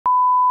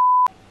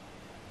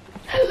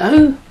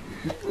Hello.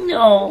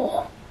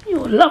 Oh,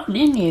 you're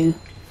lovely, aren't you?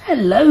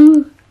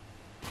 Hello.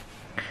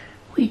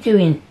 What are you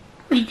doing?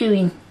 What are you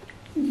doing?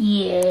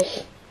 Yeah.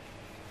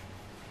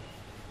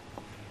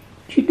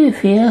 Do you live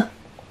here?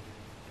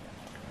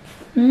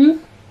 Do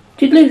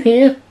you live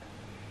here?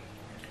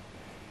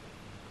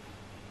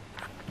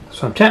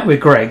 So I'm chatting with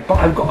Greg, but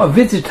I've got a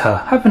visitor,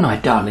 haven't I,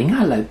 darling?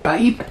 Hello,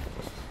 babe.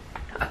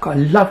 I've got a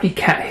lovely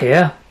cat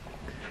here,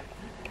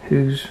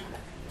 who's,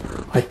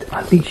 I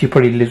think she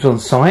probably lives on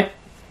site.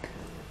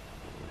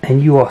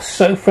 And you are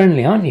so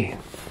friendly, aren't you?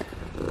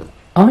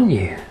 Aren't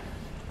you?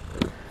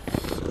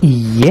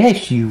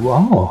 Yes, you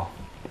are.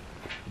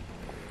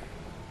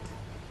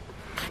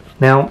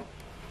 Now,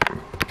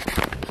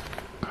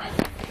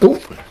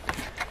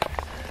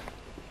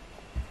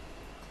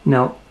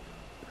 now,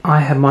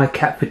 I had my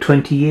cat for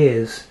 20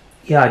 years.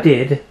 Yeah, I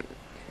did.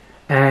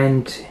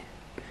 And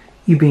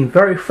you've been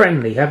very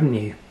friendly, haven't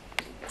you?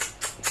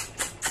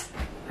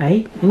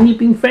 Hey, and you've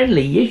been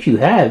friendly. Yes, you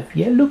have.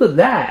 Yeah, look at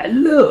that.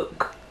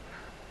 Look.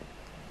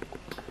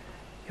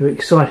 You're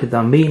excited that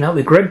I'm meeting up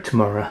with Greg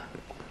tomorrow.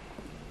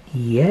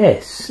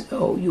 Yes.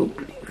 Oh, you're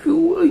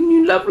beautiful and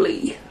you're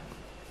lovely.